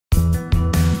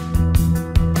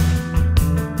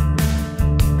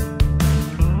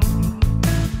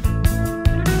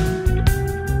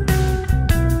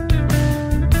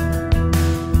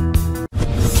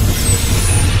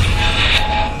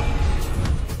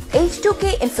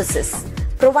H2K Infosys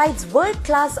provides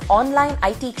world-class online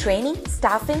IT training,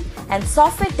 staffing, and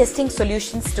software testing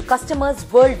solutions to customers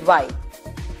worldwide.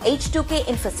 H2K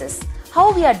Infosys,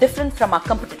 how we are different from our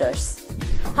competitors.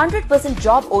 100%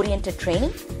 job-oriented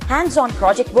training, hands-on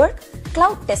project work,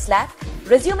 cloud test lab,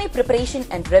 resume preparation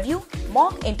and review,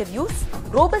 mock interviews,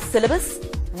 robust syllabus,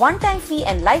 one-time fee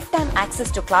and lifetime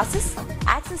access to classes,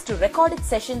 access to recorded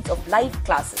sessions of live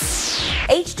classes.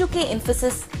 H2K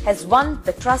Infosys has won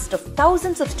the trust of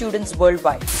thousands of students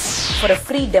worldwide. For a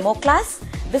free demo class,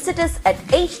 visit us at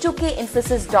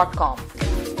h2kinfosys.com.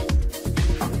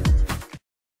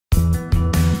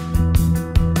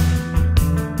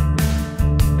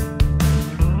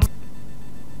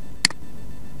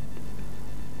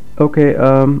 Okay,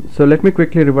 so let me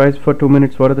quickly revise for 2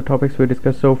 minutes what are the topics we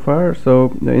discussed so far.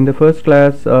 So in the first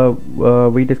class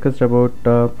we discussed about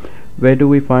where do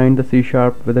we find the C#,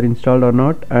 whether installed or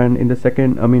not, and in the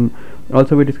second,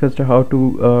 also we discussed how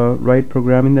to write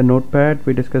program in the notepad.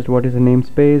 We discussed what is a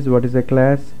namespace, what is a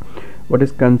class, what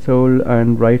is console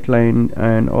and write line,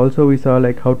 and also we saw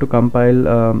like how to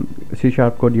compile C#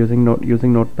 code using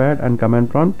notepad and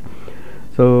command prompt.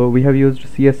 So we have used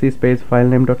csc space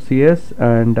filename.cs,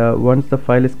 and once the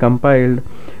file is compiled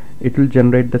it will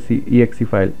generate the exe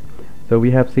file. So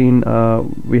we have seen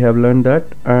we have learned that,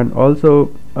 and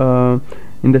also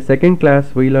in the second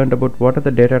class we learned about what are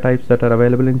the data types that are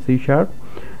available in C#,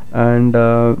 and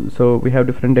so we have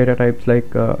different data types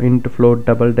like int, float,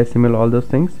 double, decimal, all those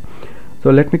things.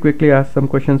 So let me quickly ask some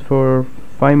questions for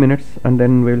 5 minutes and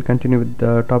then we will continue with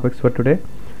the topics for today.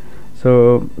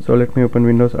 So let me open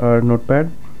Windows or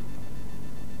Notepad.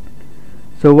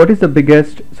 So what is the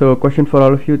biggest, so question for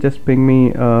all of you, just ping me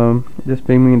in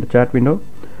the chat window.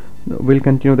 We'll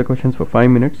continue the questions for 5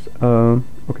 minutes.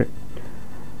 Okay,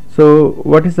 so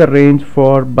what is the range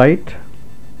for byte?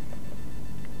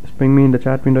 Just ping me in the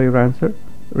chat window your answer.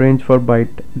 Range for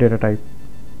byte data type.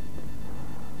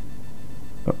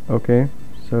 Okay,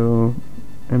 so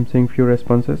I'm seeing few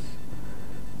responses.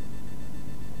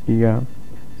 Yeah,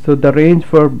 so the range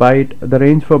for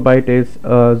byte is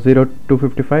 0 to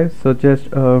 55. So just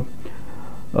so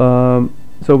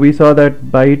we saw that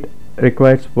byte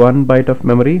requires 1 byte of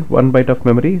memory.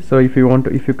 So if you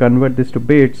convert this to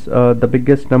bits, the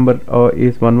biggest number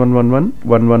is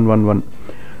 1111.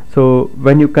 So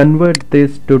when you convert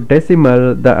this to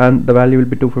decimal, the value will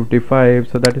be 255.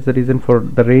 So that is the reason for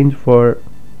the range for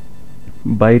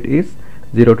byte is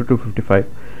 0 to 255.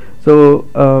 So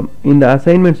in the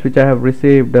assignments which I have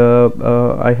received,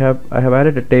 I have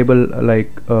added a table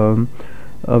like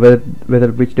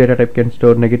whether which data type can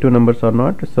store negative numbers or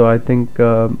not. So I think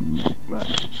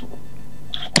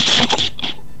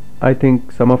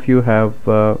some of you have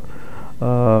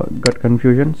got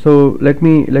confusion. So let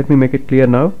me make it clear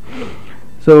now.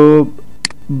 So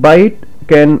byte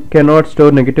cannot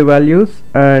store negative values,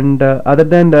 and other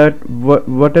than that,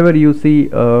 whatever you see.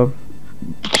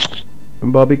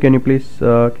 Bobby, can you please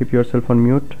keep yourself on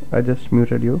mute? I just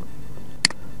muted you.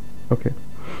 Okay.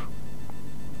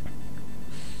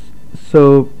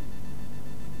 So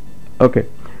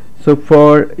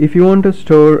for if you want to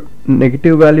store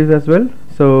negative values as well,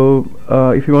 so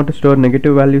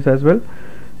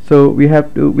so we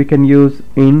can use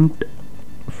int,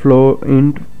 float,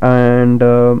 int, and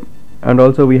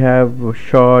also we have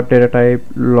short data type,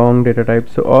 long data type.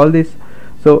 So all this,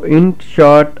 so int,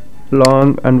 short,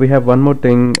 long, and we have one more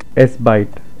thing, s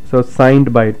byte, so signed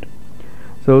byte.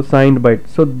 So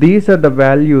these are the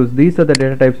values, these are the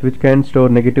data types which can store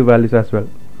negative values as well.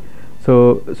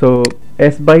 So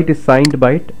s byte is signed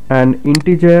byte, and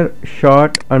integer,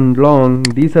 short, and long,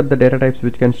 these are the data types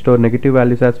which can store negative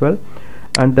values as well.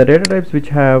 And the data types which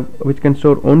can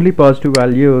store only positive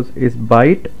values is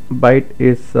byte. Byte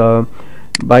is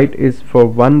for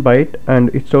 1 byte and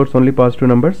it stores only positive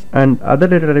numbers. And other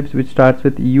data types which starts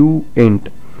with uint.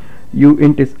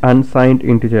 Uint is unsigned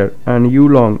integer, and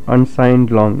ulong,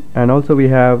 unsigned long, and also we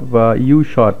have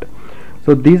ushort.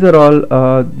 So these are all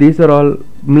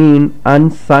mean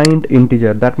unsigned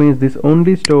integer. That means this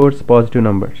only stores positive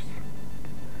numbers.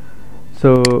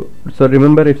 So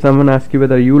remember, if someone asks you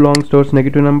whether ulong stores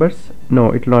negative numbers,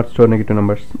 no, it will not store negative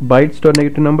numbers. Byte store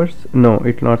negative numbers, no,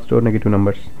 it will not store negative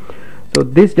numbers. So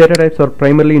these data types are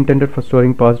primarily intended for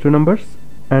storing positive numbers,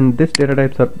 and these data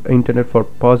types are intended for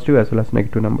positive as well as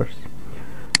negative numbers.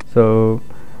 So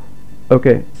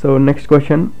okay, so next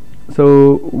question.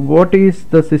 So what is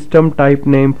the system type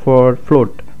name for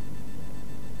float?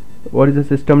 What is the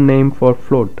system name for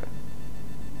float?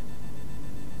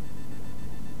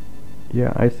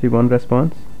 Yeah, I see one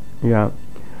response. Yeah,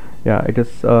 it is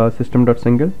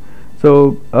system.single.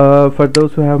 So for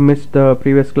those who have missed the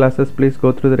previous classes, please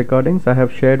go through the recordings I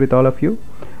have shared with all of you.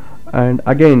 And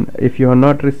again, if you have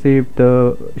not received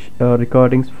the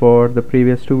recordings for the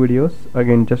previous 2 videos,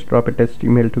 again just drop a test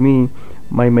email to me.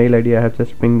 My mail ID I have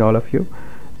just pinged all of you.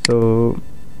 So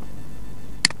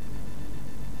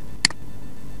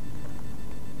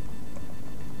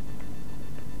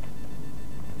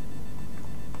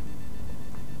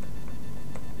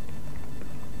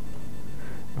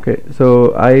okay,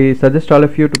 so I suggest all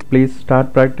of you to please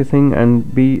start practicing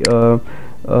and be so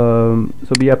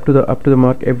be up to the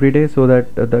mark every day, so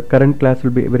that the current class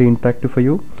will be very interactive for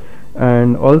you.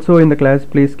 And also in the class,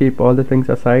 please keep all the things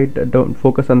aside. Don't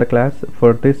focus on the class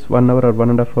for this 1 hour or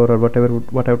 1.5 hour or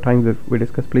whatever time we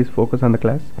discuss. Please focus on the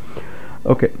class.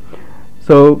 Okay,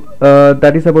 so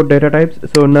that is about data types.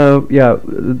 So now, yeah,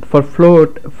 for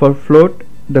float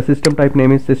the system type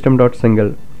name is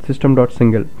system.single.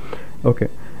 Okay,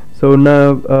 so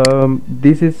now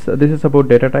this is about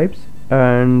data types.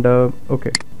 And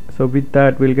okay, so with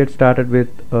that we'll get started with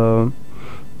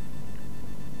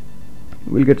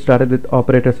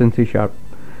operators in C#.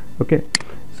 Okay,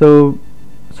 so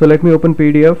let me open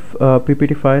PDF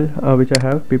PPT file which I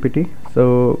have, PPT.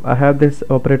 So I have this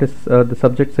operators, the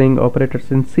subject saying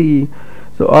operators in C.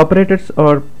 So operators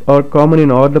are common in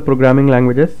all the programming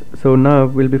languages. So now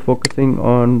we'll be focusing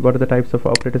on what are the types of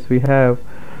operators we have.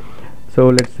 So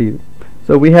let's see.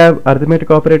 So we have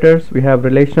arithmetic operators, we have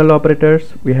relational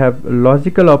operators, we have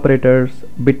logical operators,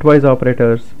 bitwise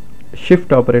operators,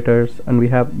 shift operators, and we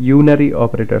have unary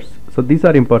operators. So these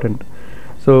are important.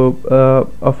 So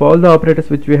of all the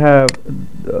operators which we have,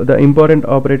 the important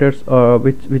operators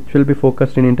which will be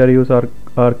focused in interviews or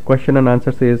question and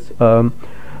answers is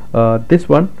this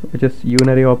one, which is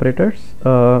unary operators.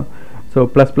 So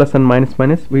plus plus and minus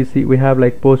minus, we have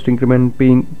like post increment,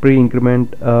 pre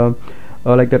increment,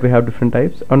 like that we have different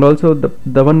types. And also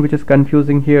the one which is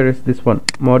confusing here is this one,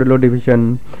 modulo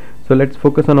division. So let's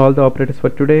focus on all the operators for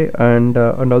today, and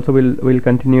also we'll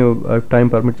continue if time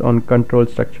permits on control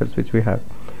structures which we have.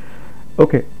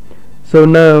 Okay, so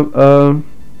now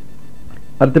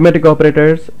arithmetic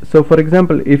operators. So for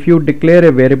example, if you declare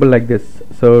a variable like this,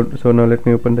 so now let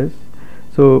me open this.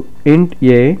 So int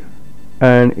a,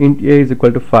 and int a is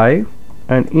equal to 5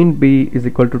 and int b is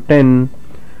equal to 10.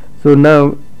 So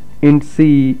now int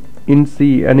c,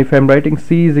 and if I'm writing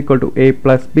c is equal to a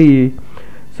plus b,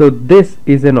 so this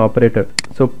is an operator.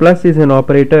 So plus is an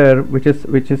operator which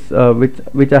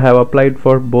I have applied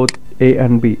for both a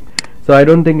and b. So I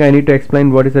don't think I need to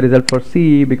explain what is the result for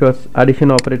c, because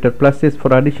addition operator, plus is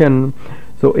for addition.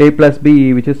 So a plus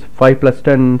b, which is 5 plus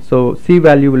 10, so c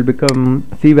value will become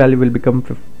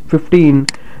 15.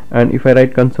 And if I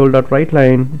write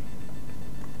console.writeLine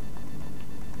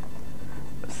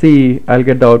C, I'll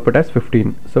get the output as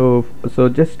 15. So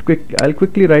just I'll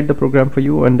quickly write the program for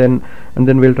you, and then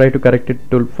we'll try to correct it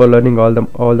for learning all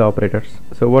the operators.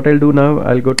 So what I'll do now,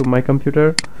 I'll go to my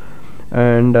computer,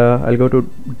 and I'll go to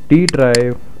D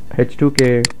drive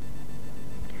H2K,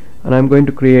 and I'm going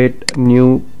to create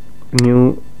new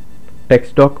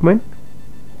text document,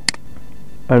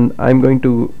 and I'm going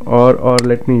to or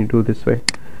let me do this way.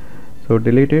 So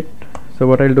delete it. So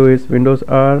what I'll do is Windows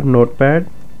R, Notepad,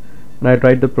 and I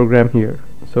write the program here.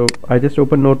 So I just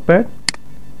open Notepad,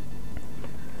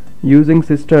 using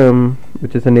system,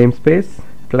 which is a namespace,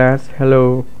 class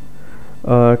hello,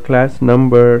 class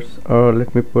numbers, or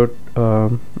let me put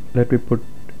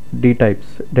D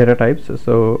types, data types.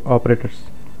 So operators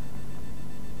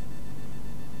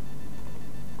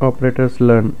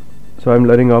learn. So I'm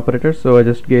learning operators, so I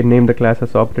just name the class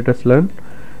as operators learn,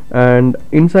 and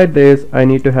inside this I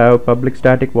need to have public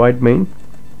static void main.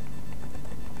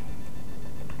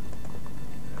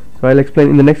 So I'll explain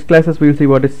in the next classes. We'll see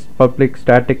what is public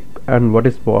static and what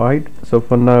is void. So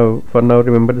for now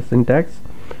remember the syntax.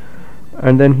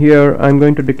 And then here I'm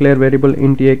going to declare variable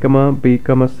int a comma b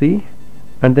comma c,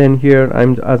 and then here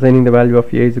I'm assigning the value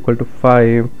of a is equal to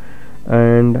 5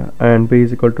 and b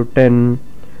is equal to 10.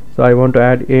 So I want to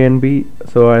add a and b,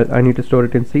 so I need to store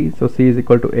it in c. So c is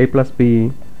equal to a plus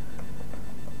b.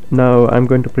 Now I'm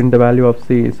going to print the value of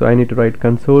c, so I need to write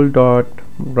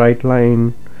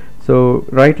console.writeLine. So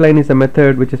writeLine is a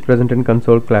method which is present in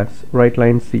console class,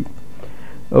 writeLine C.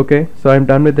 Okay, so I'm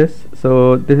done with this.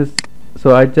 So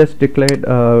I just declared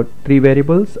 3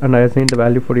 variables, and I assigned the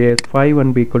value for a as 5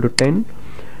 and b equal to 10,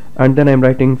 and then I'm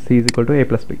writing c is equal to a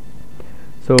plus b.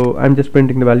 So I'm just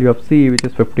printing the value of c, which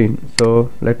is 15. So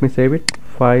let me save it.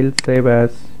 File, save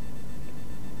as.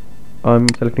 I'm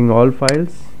selecting all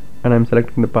files, and I'm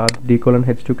selecting the path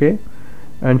d:/h2k,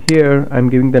 and here I'm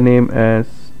giving the name as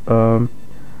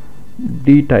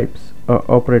D types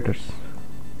operators.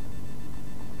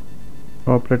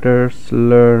 operators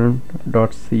learn.cs.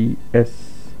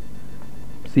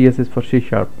 CS is for C#.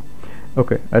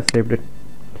 Okay, I saved it.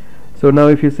 So now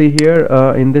if you see here,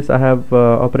 in this I have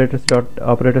operators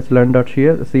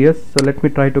learn.cs. So let me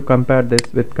try to compare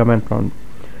this with command prompt.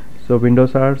 So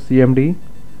Windows R cmd.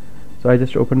 So I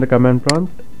just open the command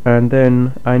prompt, and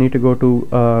then I need to go to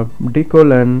d:,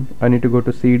 I need to go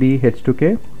to cd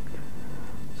h2k.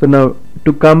 So now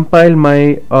to compile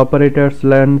my operators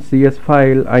learn cs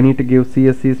file, I need to give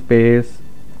csc space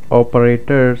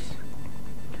operators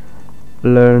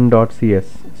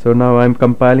learn.cs. So now I'm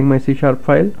compiling my C#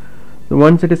 file. So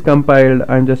once it is compiled,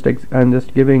 I'm just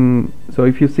giving. So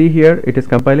if you see here, it is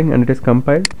compiling and it is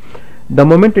compiled. The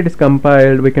moment it is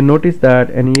compiled, we can notice that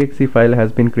an exe file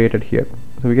has been created here.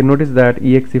 So we can notice that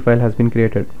exe file has been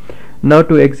created. Now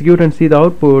to execute and see the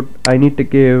output, I need to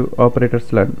give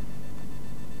operators learn.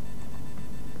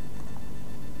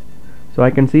 So I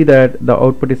can see that the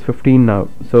output is 15 now.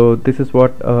 So this is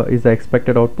what is the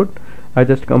expected output. I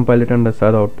just compile it and the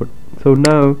other output. So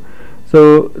now,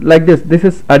 so like this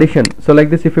is addition. So like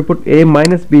this, if you put a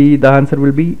minus b, the answer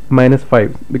will be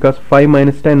 -5, because 5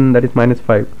 minus 10, that is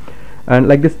 -5. And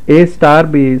like this, a star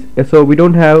b is, so we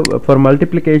don't have, for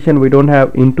multiplication we don't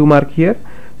have into mark here,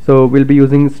 so we'll be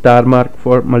using star mark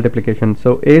for multiplication.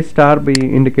 So a star b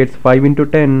indicates 5 into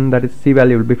 10, that is c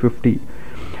value will be 50.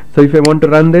 So if I want to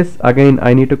run this again,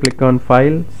 I need to click on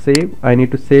file, save. I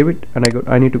need to save it, and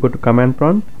I need to go to command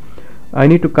prompt. I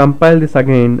need to compile this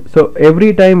again. So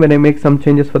every time when I make some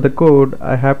changes for the code,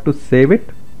 I have to save it,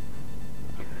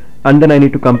 and then I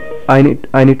need to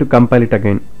compile it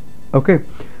again. Okay,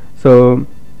 so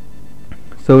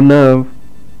now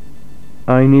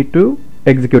I need to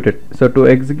execute it. So to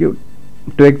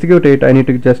execute it, I need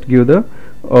to just give the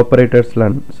operators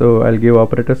learn. So I'll give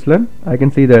operators learn. I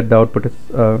can see that the output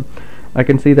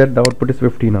is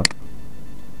 50 now.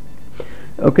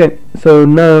 Okay, so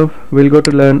now we'll go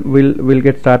to learn. We'll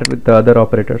get started with the other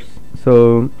operators.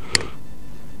 So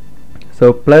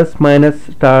plus, minus,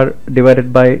 star,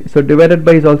 divided by. So divided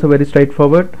by is also very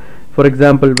straightforward. For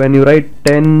example, when you write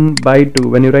 10 by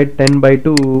 2,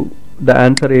 the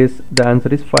answer is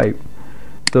 5.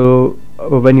 So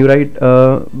when you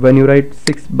write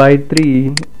 6 by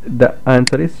 3, the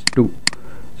answer is 2.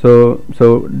 So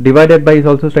divided by is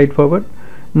also straightforward.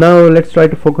 Now let's try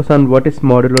to focus on what is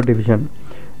modulo division.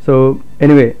 So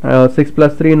anyway, 6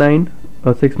 plus 3 9,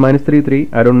 6 minus 3 3.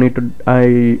 I don't need to.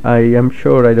 I am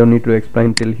sure I don't need to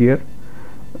explain till here.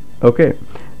 Okay.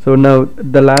 So now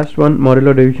the last one,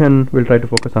 modulo division, we'll try to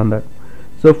focus on that.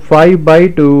 So 5 by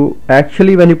 2.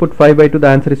 Actually, when you put 5 by 2, the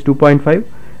answer is 2.5.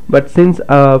 But since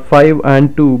 5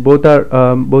 and 2 both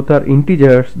are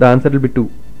integers, the answer will be 2.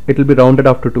 It will be rounded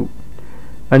off to 2.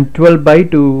 And 12 by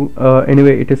 2,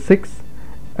 anyway, it is 6.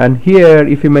 And here,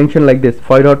 if you mention like this,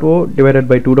 5.0 divided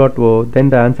by 2.0, then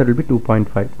the answer will be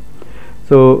 2.5.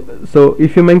 So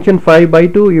if you mention 5 by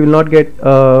 2, you will not get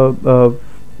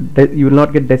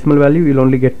decimal value. You will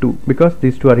only get 2, because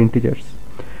these two are integers.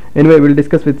 Anyway, we'll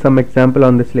discuss with some example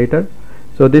on this later.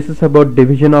 So this is about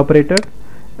division operator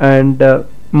and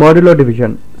modulo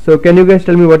division. So can you guys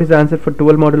tell me what is the answer for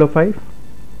 12 modulo 5?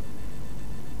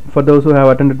 For those who have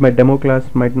attended my demo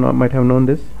class, might have known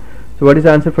this. So what is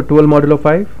the answer for 12 modulo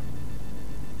 5?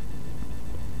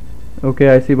 Okay,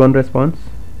 I see one response.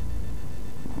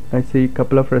 I see a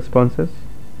couple of responses.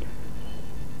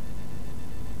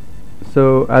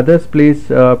 So others, please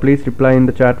reply in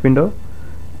the chat window.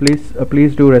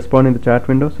 Please do respond in the chat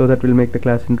window, so that will make the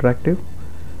class interactive.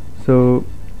 So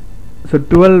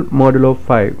 12 modulo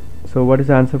 5. So what is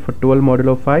the answer for 12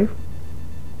 modulo 5?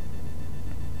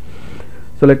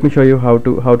 So let me show you how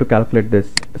to calculate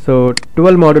this. So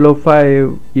 12 modulo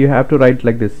 5, you have to write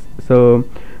like this. So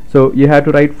you have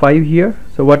to write 5 here.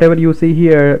 So whatever you see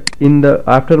here in the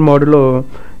after modulo,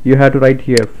 you have to write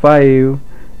here 5,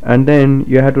 and then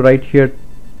you have to write here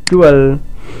 12,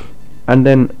 and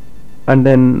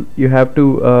then you have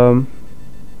to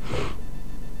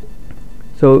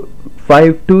so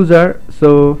 5 2s are,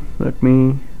 so let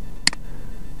me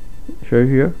show you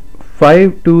here.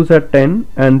 5 2s are 10,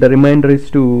 and the remainder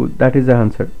is 2. That is the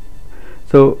answer.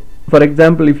 So for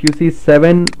example, if you see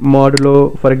 7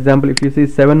 modulo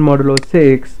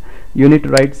 6, you need to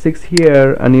write 6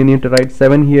 here, and you need to write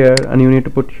 7 here, and you need to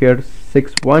put here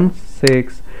 6 1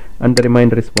 6, and the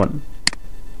remainder is 1.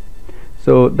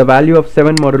 So the value of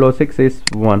 7 modulo 6 is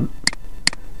 1.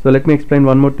 So let me explain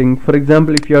one more thing. For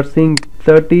example, if you are seeing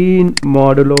 13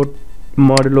 modulo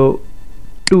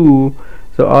 2,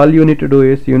 so all you need to do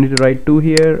is you need to write 2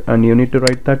 here, and you need to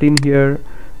write 13 here,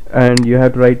 and you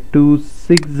have to write 2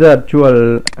 6 are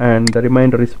 12 and the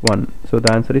remainder is 1, so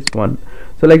the answer is 1.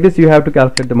 So like this you have to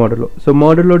calculate the modulo. So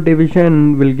modulo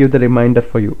division will give the remainder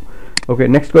for you. Okay,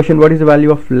 next question, what is the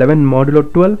value of 11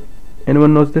 modulo 12?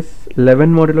 Anyone knows this?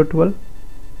 11 modulo 12?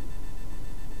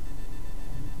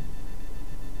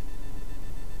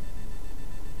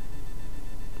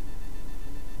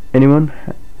 Anyone?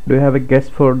 Do you have a guess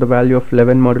for the value of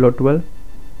 11 modulo 12?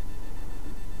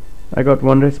 I got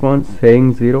one response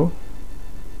saying 0.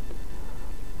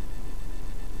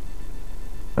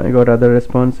 I got other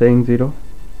response saying 0.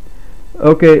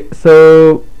 Okay,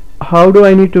 so how do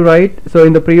I need to write? So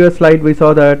in the previous slide we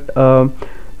saw that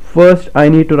first I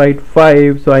need to write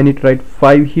 5, so I need to write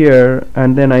 5 here,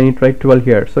 and then I need to write 12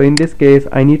 here. So in this case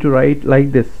I need to write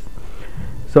like this.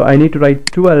 So I need to write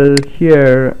 12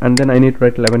 here, and then I need to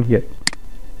write 11 here.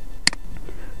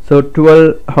 So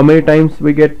 12, how many times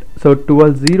we get? So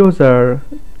 12 zeros are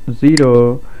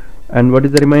 0, and what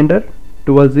is the remainder?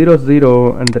 12 zeros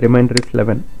 0, and the remainder is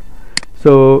 11.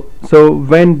 So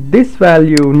when this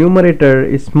value numerator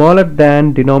is smaller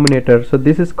than denominator, so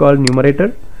this is called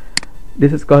numerator,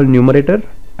 this is called numerator,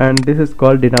 and this is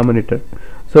called denominator.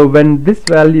 So when this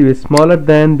value is smaller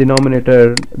than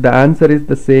denominator, the answer is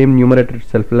the same numerator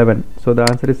itself, 11. So the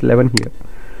answer is 11 here.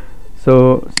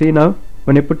 So see now,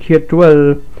 when I put here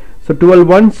 12, so 12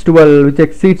 ones 12, which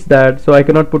exceeds that, so I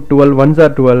cannot put 12 ones are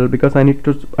 12 because I need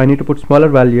to put smaller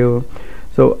value.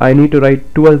 So I need to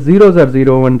write 12 zeros are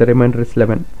 0 and the remainder is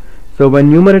 11. So when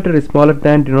numerator is smaller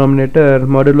than denominator,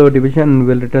 modulo division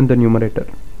will return the numerator.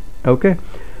 Okay.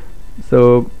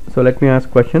 So let me ask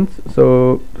questions.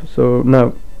 So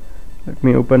now let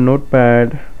me open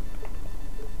notepad.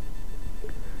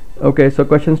 Okay, so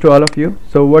questions to all of you.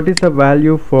 So what is the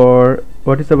value for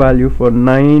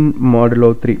 9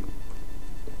 modulo 3?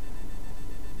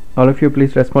 All of you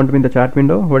please respond to me in the chat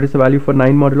window. What is the value for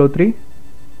 9 modulo 3?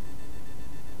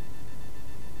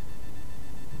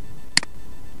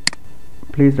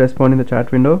 Please respond in the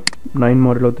chat window. 9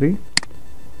 modulo 3.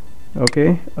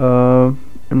 Okay, I'm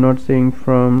not seeing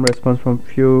response from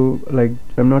few, like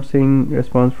I'm not seeing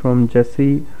response from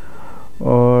Jesse,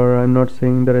 or I'm not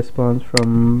seeing the response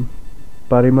from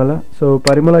Parimala. So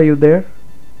Parimala, are you there?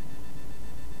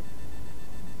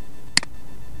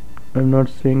 I'm not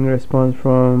seeing response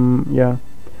from, yeah.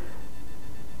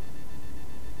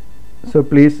 So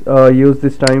please use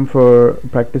this time for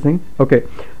practicing. Okay,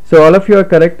 so all of you are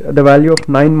correct. The value of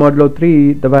 9 modulo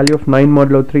 3, the value of 9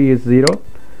 modulo 3 is 0.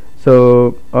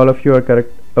 So all of you are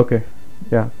correct. Okay,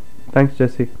 yeah, thanks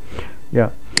Jesse. Yeah,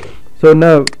 so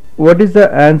now what is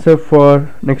the answer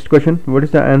for, next question, what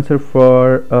is the answer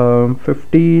for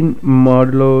 15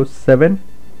 modulo 7?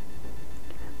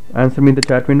 Answer me in the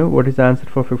chat window. What is the answer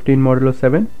for 15 modulo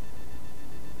 7?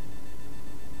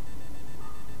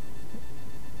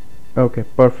 Okay,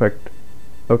 perfect.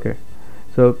 Okay,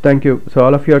 so thank you. So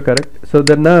all of you are correct. So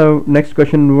then now next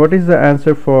question, what is the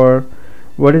answer for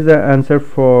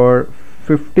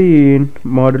 15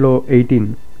 modulo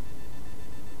 18?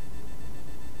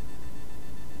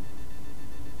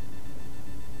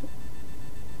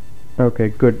 Okay,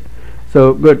 good.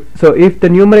 So good. So if the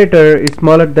numerator is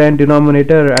smaller than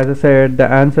denominator, as I said, the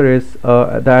answer is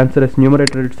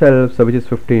numerator itself, so which is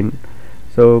 15.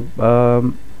 So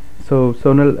so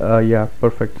Sonal, yeah,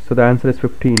 perfect. So the answer is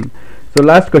 15. So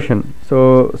last question.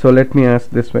 So let me ask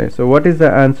this way. So what is the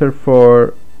answer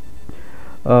for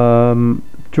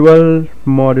 12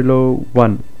 modulo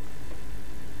 1?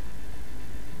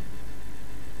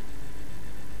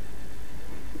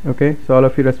 Okay, so all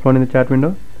of you respond in the chat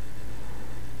window.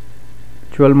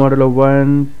 12 modulo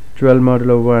 1, 12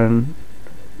 modulo 1.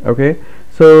 Okay,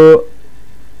 so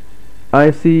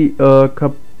I see a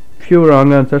few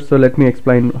wrong answers, so let me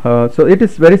explain. So it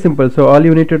is very simple. So all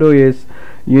you need to do is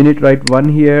you need to write 1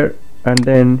 here, and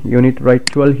then you need to write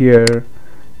 12 here,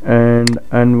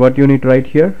 and what you need to write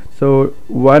here. So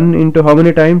 1 into how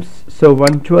many times? So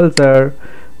 1 12s are,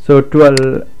 so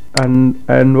 12,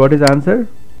 and what is answer?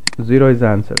 0 is the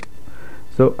answer.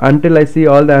 So until I see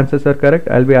all the answers are correct,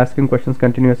 I'll be asking questions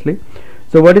continuously.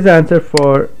 So what is the answer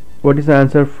for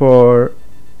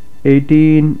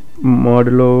 18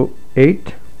 modulo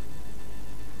 8?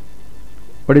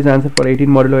 What is the answer for 18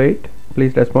 modulo 8?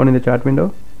 Please respond in the chat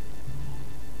window.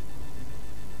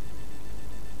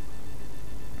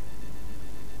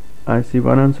 I see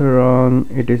one answer wrong.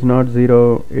 It is not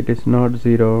 0. It is not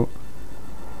 0.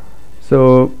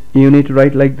 So you need to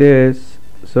write like this.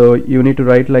 So you need to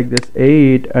write like this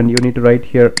 8, and you need to write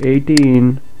here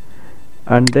 18,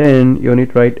 and then you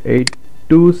need to write 8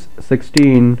 2's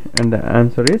 16, and the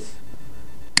answer is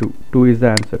 2. 2 is the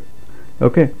answer.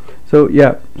 Okay, so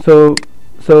yeah, so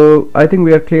so I think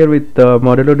we are clear with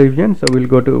modulo division, so we'll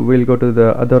go to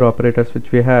the other operators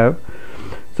which we have.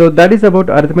 So that is about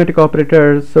arithmetic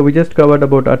operators. So we just covered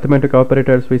about arithmetic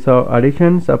operators. We saw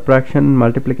addition, subtraction,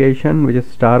 multiplication, which is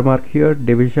star mark here,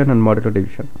 division and modulo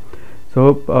division.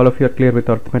 So hope all of you are clear with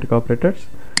arithmetic operators.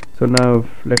 So now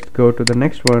let's go to the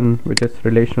next one, which is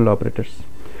relational operators.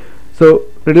 So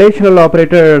relational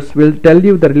operators will tell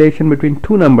you the relation between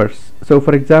two numbers. So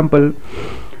for example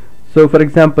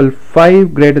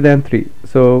 5 greater than 3.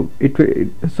 So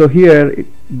here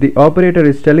the operator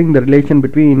is telling the relation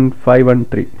between 5 and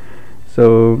 3.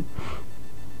 So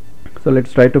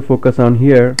let's try to focus on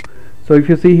here. So if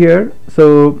you see here,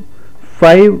 so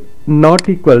 5 not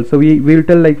equal, so we will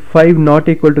tell like 5 not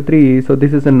equal to 3. So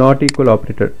this is a not equal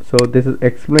operator. So this is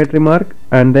exclamatory mark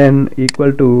and then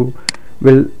equal to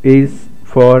is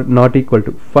for not equal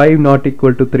to. 5 not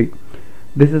equal to 3.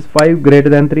 This is 5 greater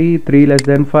than 3, 3 less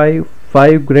than 5,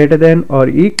 5 greater than or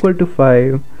equal to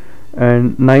 5,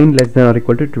 and 9 less than or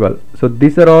equal to 12. So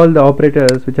these are all the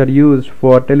operators which are used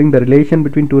for telling the relation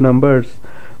between two numbers,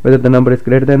 whether the number is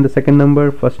greater than the second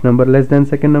number, first number less than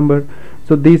second number.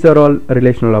 So these are all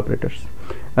relational operators.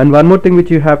 And one more thing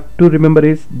which you have to remember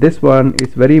is this one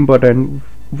is very important.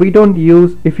 We don't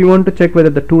use, if you want to check whether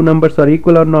the two numbers are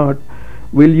equal or not,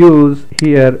 we'll use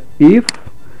here if.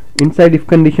 Inside if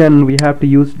condition we have to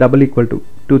use double equal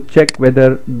to check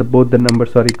whether both the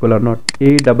numbers are equal or not.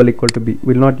 A double equal to B,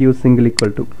 will not use single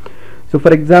equal to. So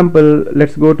for example,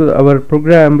 let's go to our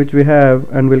program which we have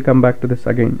and we'll come back to this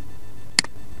again.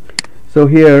 So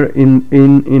here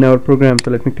in our program, so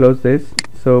let me close this.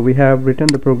 So we have written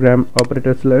the program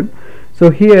operators learn. So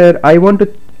here I want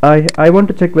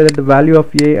to check whether the value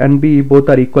of A and B both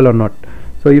are equal or not.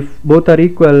 So if both are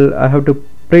equal, I have to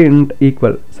print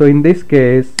equal. So in this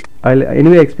case I'll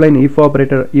anyway explain if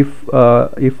operator,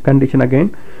 if condition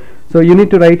again. So you need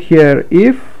to write here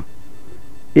if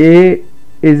A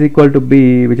is equal to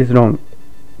B, which is wrong.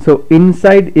 So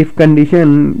inside if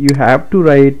condition you have to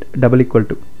write double equal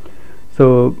to.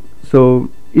 So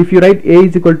if you write A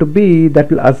is equal to B,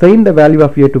 that will assign the value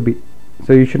of A to B.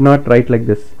 So you should not write like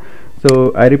this.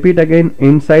 So I repeat again,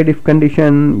 inside if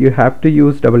condition you have to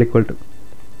use double equal to.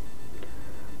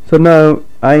 So now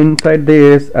inside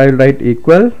this I'll write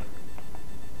equal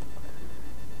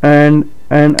and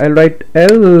I'll write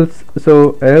else.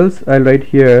 So else I'll write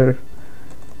here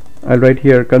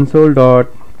console dot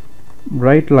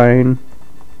write line,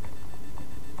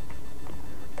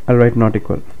 I'll write not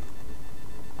equal.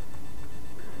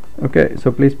 Okay,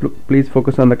 so please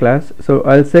focus on the class. So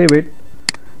I'll save it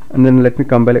and then let me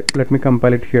compile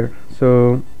it here.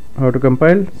 So how to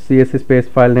compile? CSC space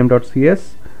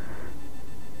filename.cs.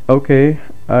 Okay,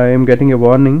 I am getting a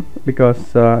warning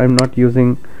because I'm not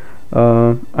using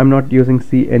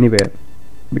C anywhere,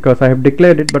 because I have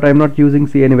declared it but I'm not using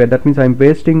C anywhere. That means I'm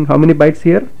wasting how many bytes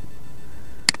here?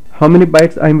 How many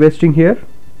bytes I'm wasting here?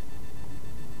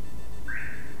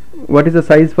 What is the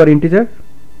size for integer?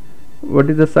 What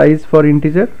is the size for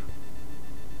integer?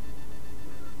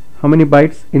 How many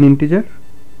bytes in integer?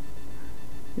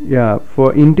 Yeah,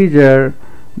 for integer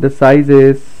the size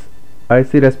is, I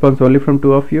see response only from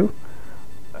 2 of you.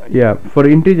 Yeah, for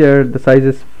integer the size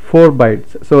is 4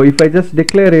 bytes. So if I just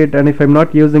declare it and if I'm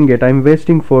not using it, I'm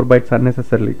wasting 4 bytes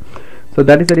unnecessarily. So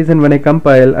that is the reason when I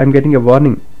compile, I'm getting a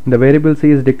warning. The variable C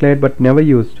is declared but never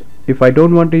used. If I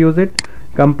don't want to use it,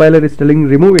 compiler is telling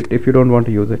remove it if you don't want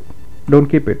to use it. Don't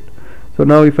keep it. So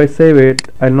now if I save it,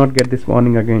 I'll not get this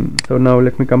warning again. So now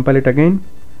let me compile it again.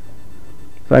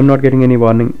 So I'm not getting any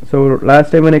warning. So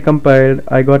last time when I compiled,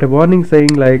 I got a warning saying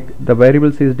like the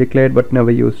variable C is declared but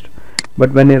never used.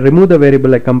 But when I remove the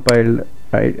variable I compiled,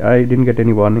 I didn't get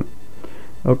any warning.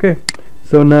 Okay,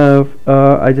 so now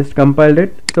I just compiled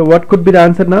it. So what could be the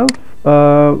answer now?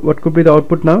 What could be the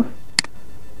output now?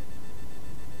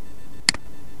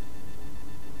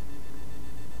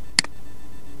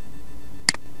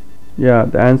 Yeah,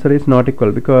 the answer is not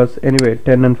equal, because anyway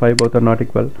 10 and 5 both are not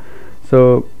equal.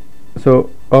 So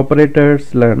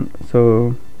operators learn.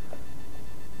 So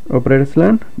operators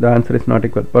learn, the answer is not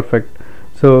equal. Perfect.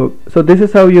 So this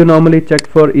is how you normally check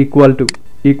for equal to.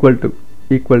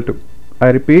 I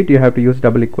repeat, you have to use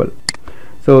double equal.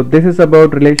 So this is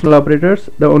about relational operators.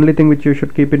 The only thing which you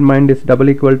should keep in mind is double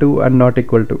equal to and not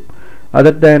equal to.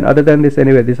 Other than this,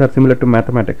 anyway, these are similar to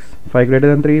mathematics. 5 greater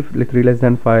than 3, 3 less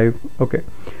than 5. Okay.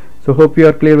 So hope you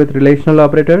are clear with relational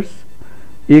operators.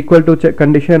 Equal to check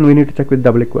condition, we need to check with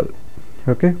double equal.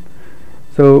 Okay.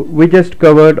 So we just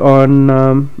covered on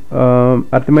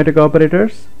arithmetic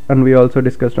operators, and we also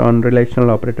discussed on relational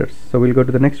operators. So we'll go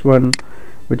to the next one,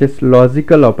 which is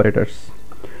logical operators.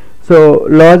 So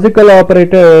logical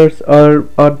operators are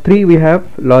three. We have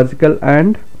logical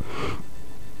and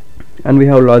we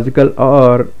have logical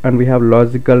or, and we have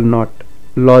logical not.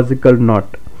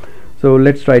 So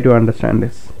let's try to understand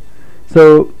this.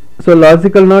 So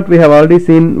logical not we have already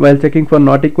seen while checking for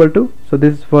not equal to. So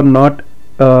this is for not.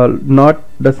 Not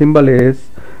the symbol is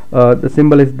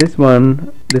this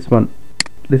one.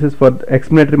 This is for the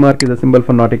exclamatory mark is a symbol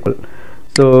for not equal.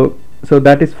 So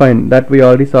that is fine, that we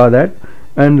already saw that.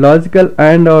 And logical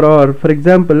and or, for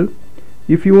example,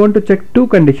 if you want to check two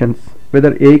conditions,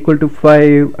 whether a equal to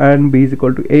 5 and b is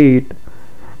equal to 8.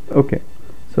 Okay,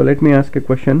 so let me ask a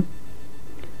question.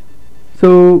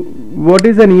 So what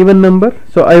is an even number?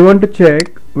 So I want to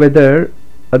check whether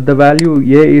the value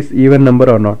a is even number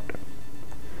or not.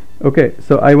 Okay,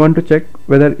 so I want to check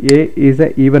whether a is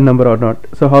an even number or not.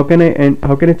 So how can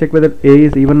I check whether a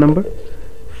is even number?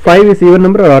 5 is even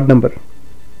number or odd number?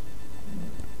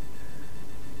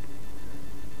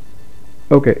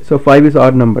 Okay, so 5 is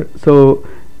odd number. So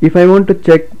if I want to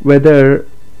check whether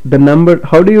the number,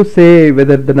 how do you say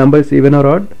whether the number is even or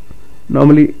odd?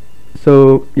 Normally,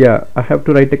 so yeah, I have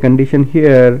to write a condition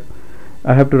here.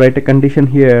 If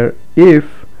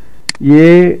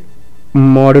a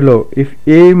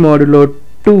modulo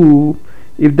 2,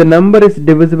 if the number is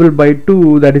divisible by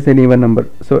 2, that is an even number.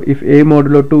 So if a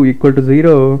modulo 2 equal to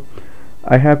 0,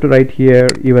 I have to write here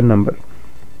even number.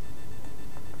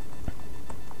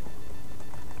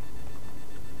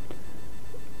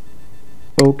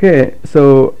 Okay,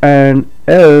 so and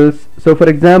else, so for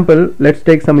example, let's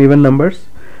take some even numbers.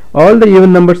 All the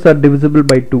even numbers are divisible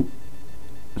by 2,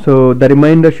 so the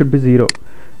remainder should be 0.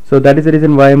 So that is the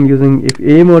reason why I'm using if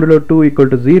a modulo 2 equal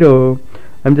to 0,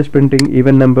 I'm just printing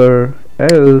even number,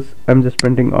 else I'm just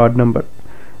printing odd number.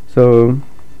 So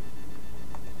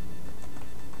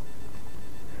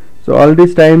all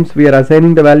these times we are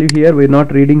assigning the value here, we're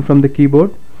not reading from the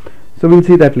keyboard. So we'll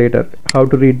see that later, how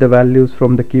to read the values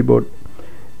from the keyboard.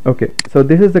 Okay, so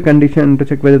this is the condition to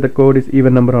check whether the code is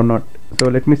even number or not. So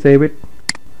let me save it.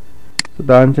 So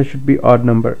the answer should be odd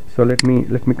number. So let me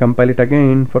compile it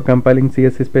again. For compiling,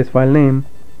 CSC space file name.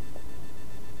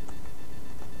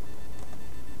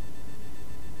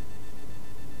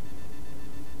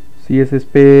 CSC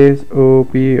space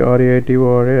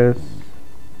OPRATORS.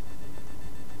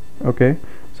 Okay,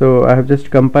 so I have just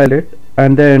compiled it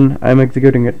and then I'm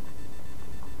executing it.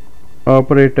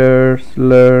 Operators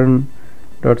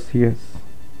learn.cs.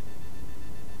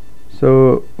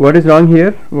 So what is wrong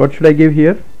here? What should I give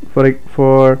here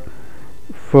for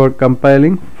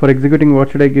compiling? For executing, what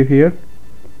should I give here?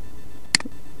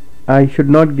 I should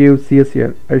not give CS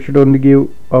here. I should only give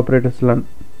operators learn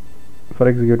for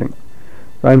executing.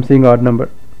 So I'm seeing odd number.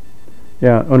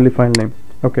 Yeah, only file name.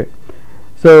 Okay.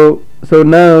 So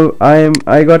now I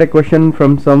got a question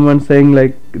from someone saying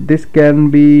like this can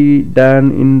be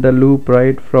done in the loop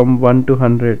right from 1 to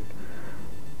 100.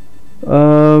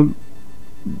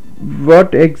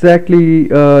 What exactly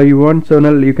you want,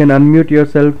 Sonal? You can unmute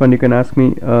yourself and you can ask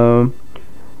me.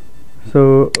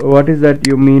 So what is that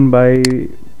you mean by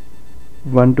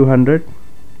 1 to 100?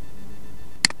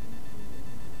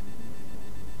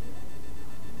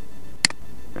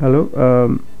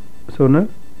 Hello, Sonal?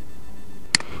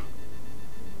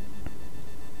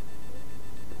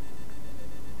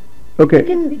 Okay.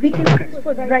 We can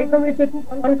right now we're checking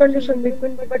one condition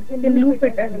between, but we can loop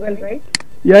it as well, right?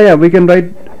 Yeah, we can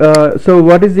write. So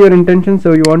what is your intention?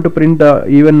 So you want to print the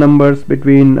even numbers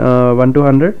between 1 to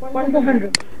 100? 1 to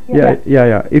 100.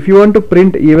 Yeah. If you want to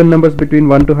print even numbers between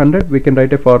 1 to 100, we can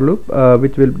write a for loop,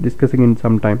 which we'll be discussing in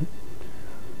some time.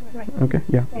 Right. Okay.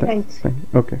 Yeah. Thanks.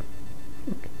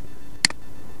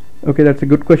 Okay, that's a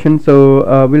good question.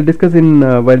 So we'll discuss in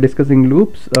while discussing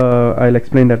loops. I'll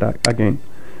explain that again.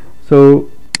 So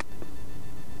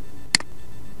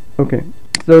okay.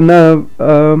 So now.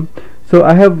 So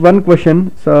I have one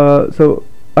question. So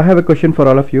I have a question for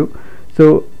all of you.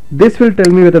 So this will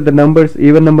tell me whether the number is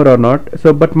even number or not.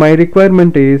 So but my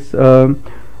requirement is the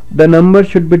number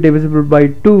should be divisible by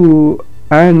 2,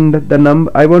 and the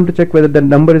number I want to check whether the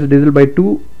number is divisible by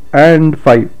 2 and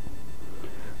 5.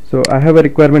 So I have a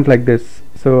requirement like this.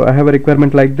 So I have a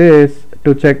requirement like this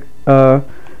to check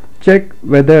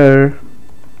whether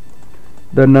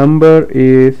the number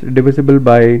is divisible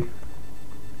by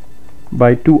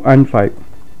 2 and 5.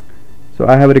 So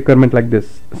I have a requirement like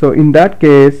this. So in that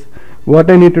case, what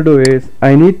I need to do is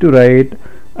I need to write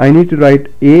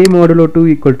a modulo 2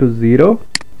 equal to 0.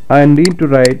 I need to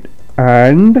write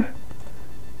and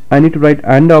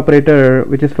operator,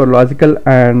 which is for logical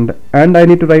and I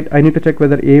need to check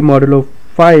whether a modulo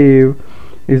 5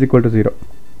 is equal to 0.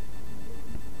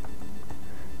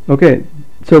 Okay,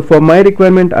 So for my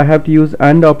requirement I have to use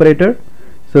AND operator.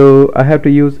 So I have to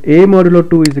use a modulo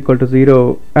 2 is equal to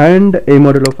 0 and a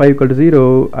modulo 5 equal to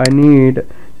 0. I need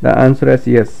the answer as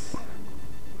yes,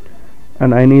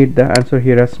 and I need the answer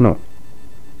here as no.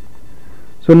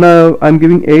 So now I'm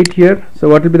giving 8 here. So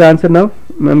what will be the answer now?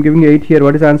 I'm giving 8 here.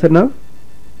 What is the answer now?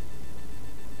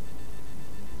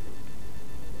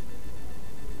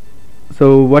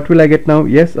 So what will I get now?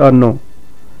 Yes or no?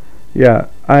 Yeah,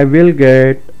 I will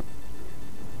get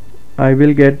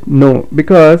no,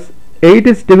 because 8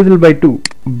 is divisible by 2,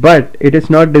 but it is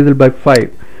not divisible by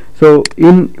 5. So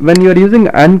when you are using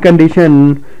AND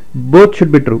condition, both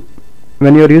should be true.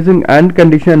 When you are using AND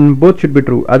condition, both should be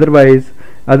true. Otherwise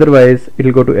it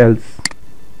will go to else.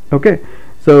 Okay.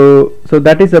 So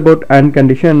that is about AND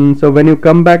condition. So when you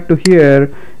come back to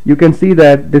here, you can see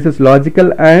that this is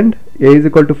logical AND a is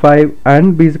equal to 5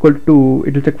 and b is equal to 2.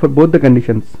 It will check for both the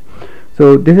conditions.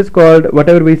 So this is called,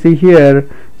 whatever we see here,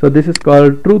 so this is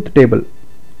called truth table.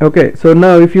 Okay, so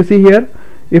now if you see here,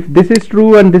 if this is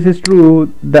true and this is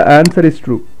true, the answer is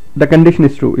true, the condition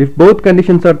is true. If both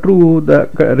conditions are true, the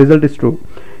result is true.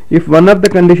 If one of the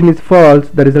condition is false,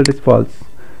 the result is false.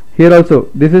 Here also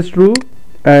this is true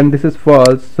and this is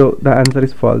false, so the answer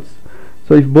is false.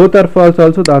 So if both are false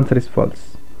also, the answer is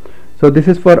false. So this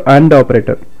is for AND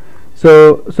operator.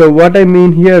 So what I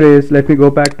mean here is, let me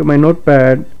go back to my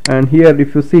notepad, and here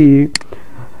if you see,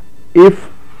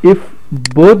 if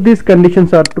both these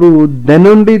conditions are true, then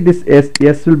only this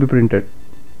yes will be printed,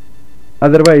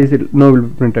 otherwise no will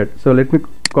be printed. So let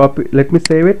me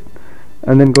save it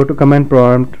and then go to command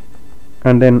prompt,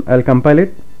 and then I'll compile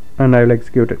it and I will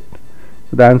execute it.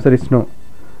 So the answer is no.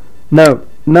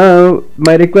 Now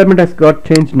my requirement has got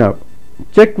changed. Now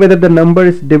check whether the number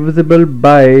is divisible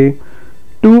by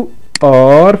 2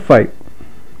 or 5.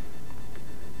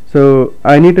 So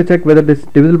I need to check whether this is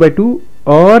divisible by 2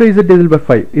 or is it divisible by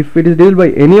 5. If it is divisible by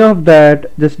any of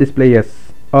that, just display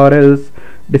yes, or else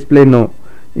display no.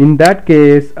 In that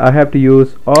case I have to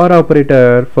use OR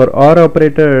operator. For OR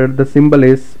operator, the symbol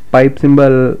is pipe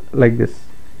symbol like this.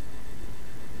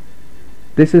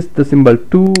 This is the symbol,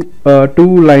 two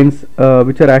lines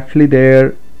which are actually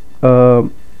there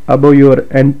above your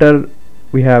enter.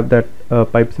 We have that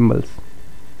pipe symbols.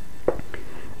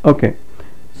 Okay,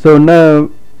 so now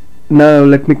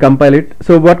let me compile it.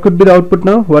 So what could be the output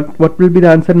now? What will be the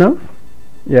answer now?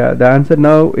 Yeah, the answer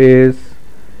now is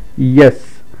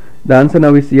yes. The answer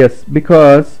now is yes,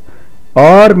 because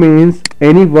OR means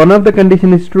any one of the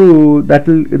condition is true, that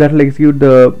will execute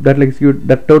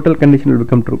that total condition will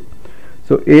become true.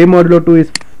 So a modulo 2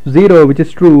 is 0, which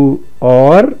is true,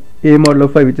 or a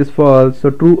modulo 5, which is false. So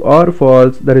true or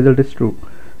false, the result is true.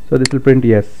 So this will print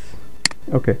yes.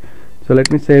 Okay, so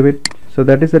let me save it. So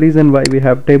that is the reason why we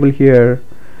have table here.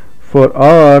 For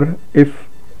OR, if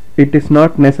it is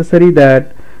not necessary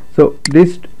that, so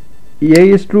this a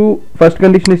is true, first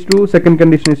condition is true, second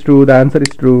condition is true, the answer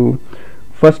is true.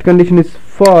 First condition is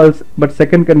false but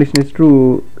second condition is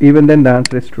true, even then the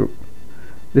answer is true.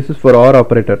 This is for OR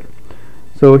operator.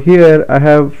 So here I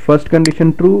have first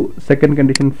condition true, second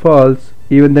condition false,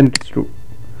 even then it is true.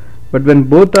 But when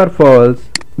both are false,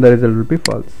 the result will be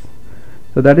false.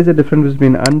 So that is the difference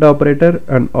between AND operator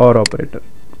and OR operator.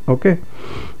 Okay,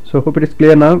 so hope it is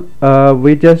clear now.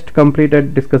 We just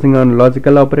completed discussing on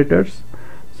logical operators.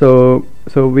 So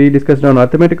we discussed on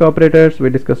arithmetic operators, we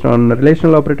discussed on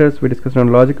relational operators, we discussed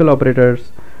on logical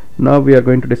operators. Now we are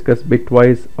going to discuss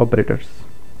bitwise operators.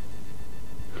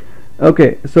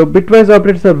 Okay, so bitwise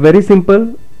operators are very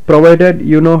simple, provided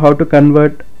you know how to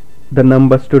convert the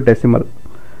numbers to decimal.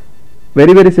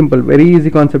 Very simple, very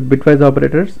easy concept, bitwise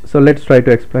operators. So let's try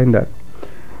to explain that.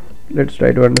 Let's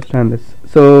try to understand this.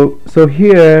 So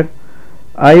here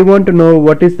I want to know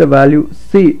what is the value.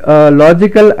 See,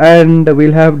 logical and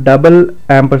we'll have double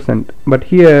ampersand, but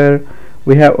here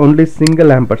we have only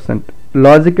single ampersand.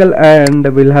 Logical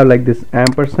and we'll have like this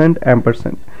ampersand,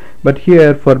 but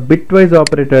here for bitwise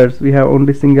operators we have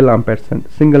only single ampersand.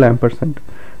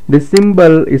 This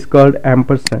symbol is called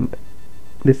ampersand.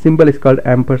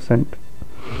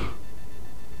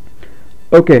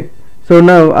 Okay, so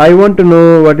now I want to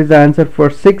know what is the answer for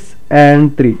 6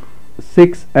 and 3.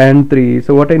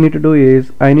 So what I need to do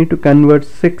is I need to convert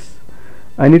 6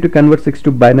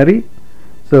 to binary.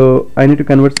 So I need to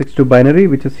convert 6 to binary,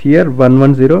 which is here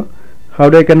 110. How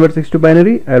do I convert 6 to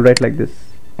binary? I'll write like this.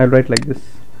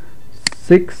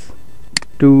 6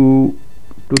 to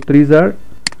 3s are,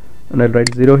 and I'll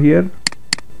write 0 here,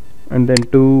 and then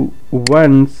 2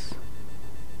 1s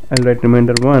I'll write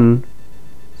remainder 1.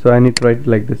 So I need to write it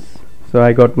like this. So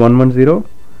I got 110.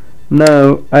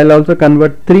 Now I'll also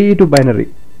convert 3 to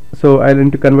binary. So I'll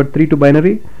need to convert 3 to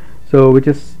binary. So which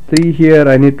is 3 here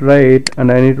I need to write,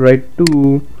 and I need to write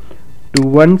 2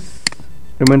 ones,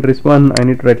 remainder is 1. I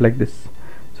need to write like this.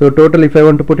 So total, if I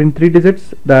want to put in 3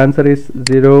 digits, the answer is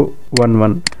 0 1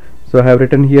 1. So I have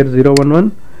written here 0 1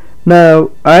 1.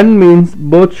 Now AND means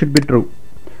both should be true.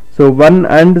 So 1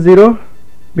 and 0,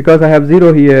 because I have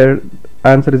 0 here,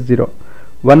 answer is 0.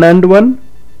 1 and 1,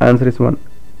 answer is 1.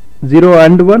 0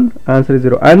 and 1, answer is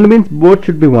 0. AND means both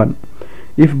should be 1.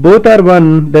 If both are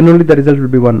 1, then only the result will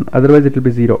be 1, otherwise it will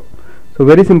be 0. So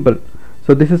very simple.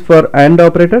 So this is for AND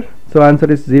operator. So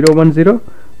answer is 0 1 0.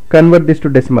 Convert this to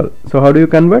decimal. So how do you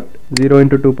convert? 0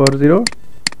 into 2 power 0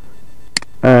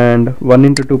 and 1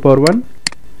 into 2 power 1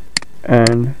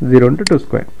 and 0 into 2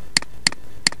 square.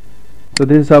 So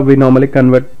this is how we normally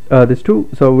convert this to.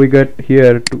 So we get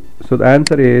here 2. So the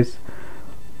answer is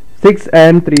 6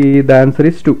 and 3. The answer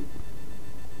is 2.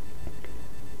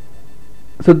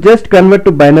 So just convert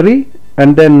to binary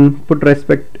and then put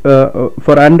respect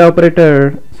for AND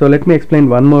operator. So let me explain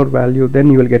one more value,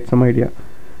 then you will get some idea.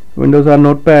 Windows or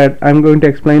Notepad. I'm going to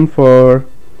explain for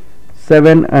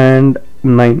 7 and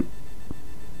 9.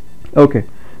 Okay,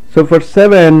 so for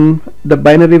 7 the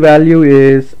binary value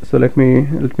is, so let me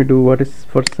do what is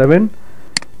for 7.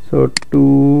 So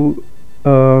 2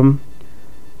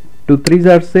 3s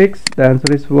are 6. The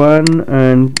answer is 1,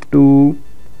 and 2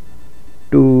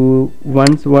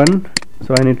 1s 1.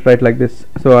 So I need to write like this.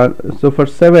 So for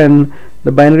 7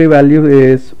 the binary value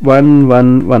is 1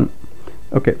 1 1.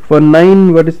 Okay, for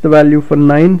 9, what is the value for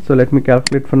 9? So let me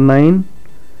calculate for 9.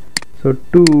 So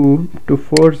 2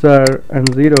 4s are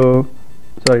and 0,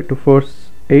 sorry, 2 4s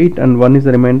 8 and 1 is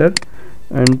the remainder,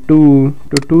 and 2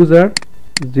 2s are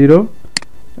 0,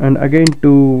 and again 2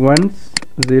 1s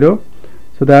 0.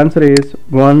 So the answer is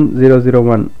 1 0 0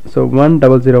 1. So 1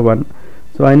 0 0 1.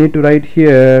 So I need to write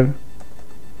here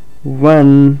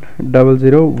 1 0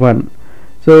 0 1.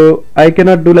 So I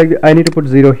cannot do like I need to put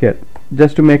 0 here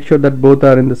just to make sure that both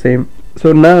are in the same.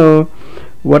 So now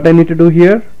what I need to do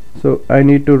here, so I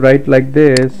need to write like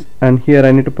this, and here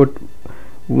I need to put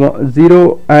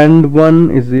 0 and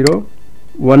 1 is 0,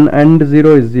 1 and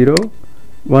 0 is 0,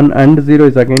 1 and 0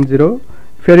 is again 0.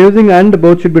 If you are using AND,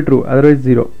 both should be true, otherwise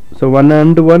 0. So 1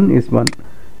 and 1 is 1,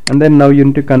 and then now you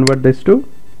need to convert this to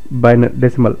binary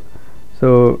decimal.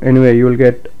 So anyway, you will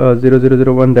get 0 0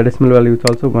 0 1. The decimal value is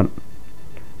also 1.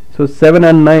 So 7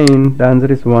 and 9, the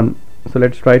answer is 1. So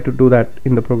let's try to do that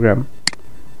in the program.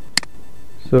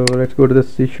 So let's go to the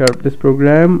C#, this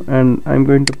program, and I'm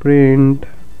going to print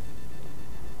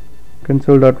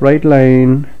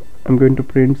console.writeLine. I'm going to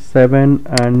print 7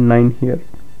 and 9 here.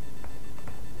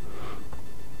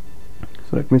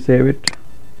 So let me save it.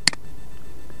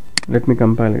 Let me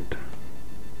compile it.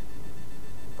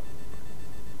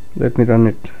 Let me run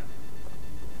it.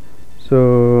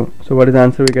 So what is the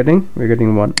answer we're getting? We're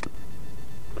getting 1.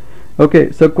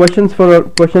 Okay, so questions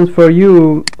for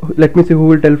you. Let me see who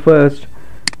will tell first.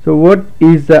 So what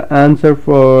is the answer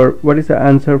for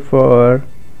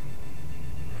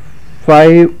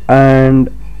 5 and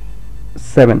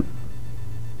 7?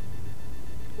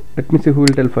 Let me see who will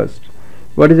tell first.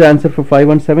 What is the answer for 5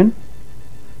 and 7?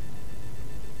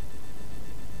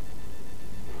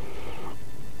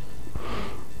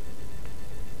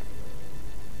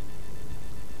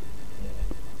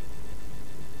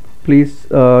 Please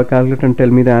calculate and tell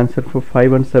me the answer for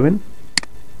 5 and 7.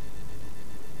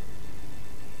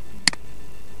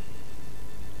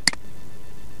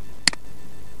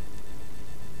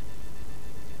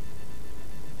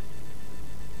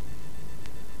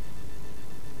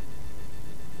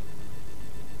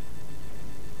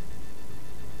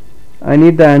 I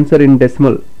need the answer in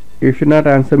decimal. You should not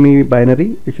answer me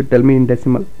binary, you should tell me in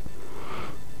decimal.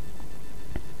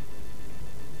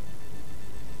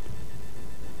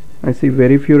 I see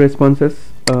very few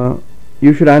responses.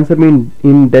 You should answer me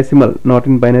in decimal, not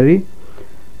in binary.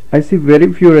 I see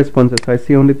very few responses. I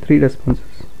see only 3 responses.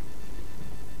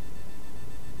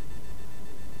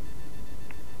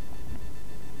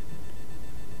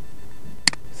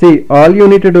 See, all you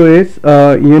need to do is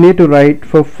you need to write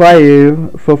for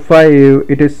 5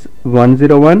 it is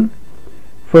 101,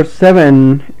 for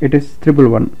 7 it is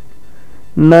 111.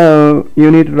 Now you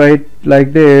need to write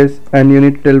like this, and you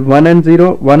need to tell 1 and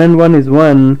 0. 1 and 1 is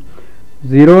 1,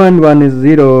 0 and 1 is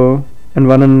 0, and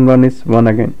 1 and 1 is 1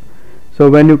 again. So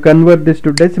when you convert this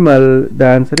to decimal, the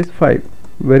answer is 5.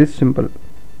 Very simple.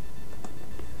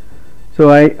 So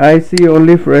I see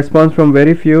only response from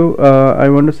very few. I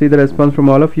want to see the response from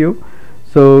all of you.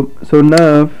 So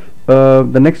now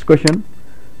the next question.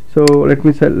 So let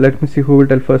me see who will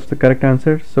tell first the correct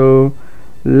answer. So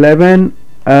 11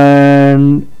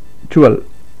 and 12.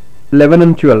 11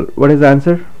 and 12. What is the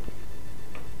answer?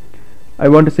 I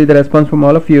want to see the response from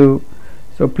all of you.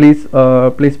 So please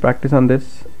please practice on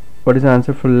this. What is the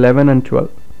answer for 11 and 12?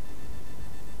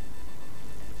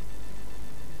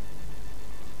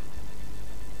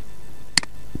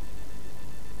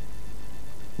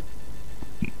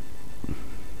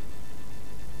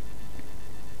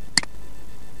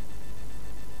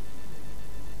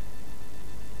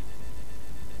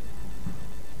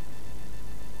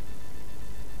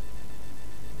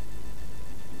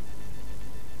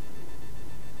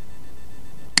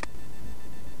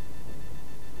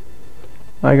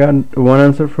 I got one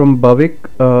answer from Bhavik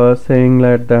saying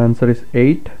that the answer is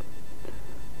 8.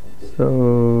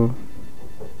 So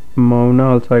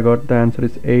Mauna also, I got the answer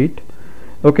is 8.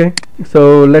 Okay,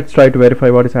 so let's try to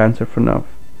verify what is the answer for now.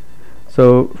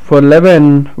 So for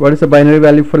 11, what is the binary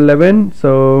value for 11?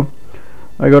 So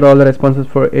I got all the responses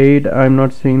for 8. I'm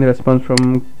not seeing the response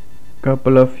from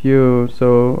couple of you,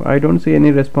 so I don't see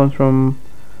any response from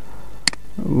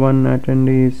one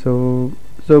attendee. So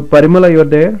Parimala, you're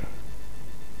there?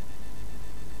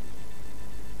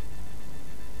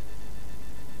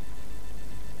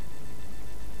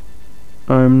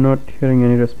 I'm not hearing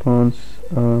any response,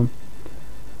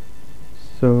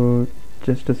 so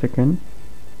just a second.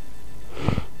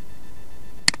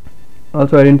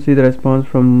 Also, I didn't see the response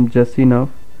from Jesse now.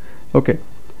 Okay.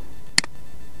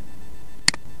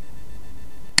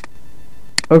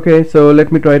 Okay, so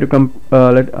let me try to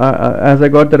as I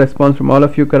got the response from all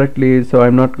of you correctly, so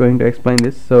I'm not going to explain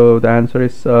this. So the answer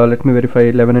is, let me verify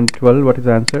 11 and 12. What is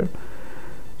the answer?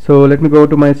 So let me go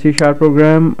to my C#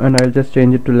 program and I'll just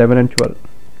change it to 11 and 12.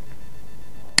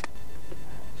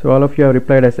 So all of you have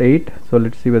replied as 8. So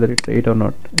let's see whether it's 8 or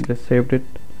not. I just saved it.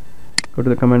 Go to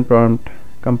the command prompt,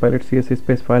 compile it CSC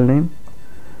space file name,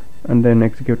 and then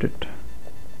execute it.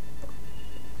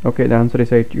 Okay, the answer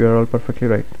is 8. You are all perfectly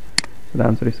right. The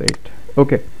answer is 8.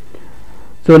 Okay.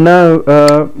 So now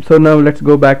let's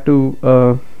go back to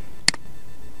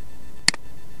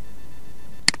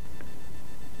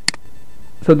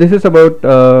so this is about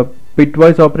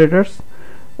bitwise operators.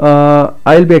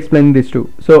 I'll be explaining this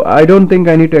too. So I don't think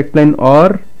I need to explain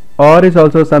OR. OR is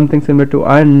also something similar to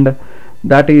AND.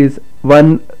 That is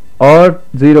 1 or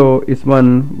 0 is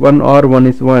 1, 1 or 1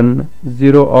 is 1,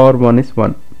 0 or 1 is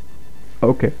 1.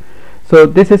 Okay. So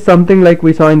this is something like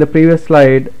we saw in the previous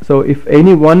slide. So if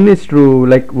any 1 is true,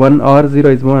 like 1 or 0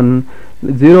 is 1,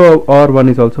 0 or 1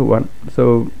 is also 1.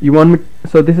 So you want me,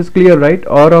 so this is clear, right?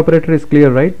 OR operator is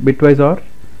clear, right? Bitwise OR.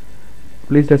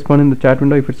 Please respond in the chat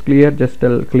window if it's clear. Just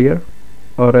tell clear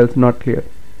or else not clear.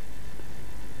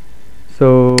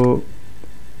 So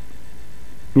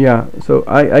yeah, so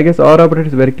I guess OR operator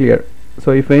is very clear.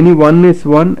 So if any 1 is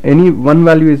 1, any one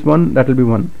value is 1, that will be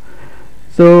 1.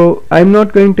 So I'm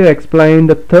not going to explain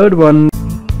the third one.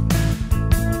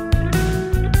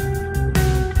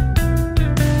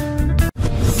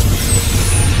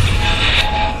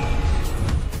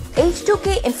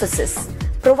 H2K Infosys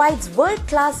provides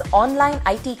world-class online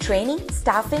IT training,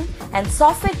 staffing, and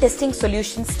software testing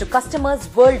solutions to customers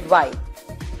worldwide.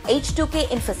 H2K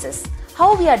Infosys,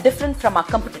 how we are different from our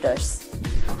competitors.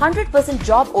 100%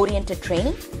 job-oriented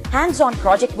training, hands-on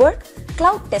project work,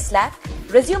 cloud test lab,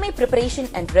 resume preparation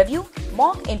and review,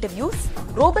 mock interviews,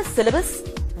 robust syllabus,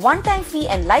 one-time fee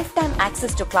and lifetime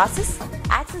access to classes,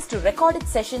 access to recorded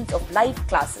sessions of live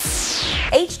classes.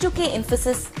 H2K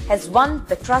Infosys has won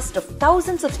the trust of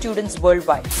thousands of students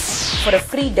worldwide. For a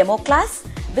free demo class,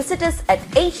 visit us at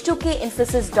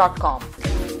h2kinfosys.com.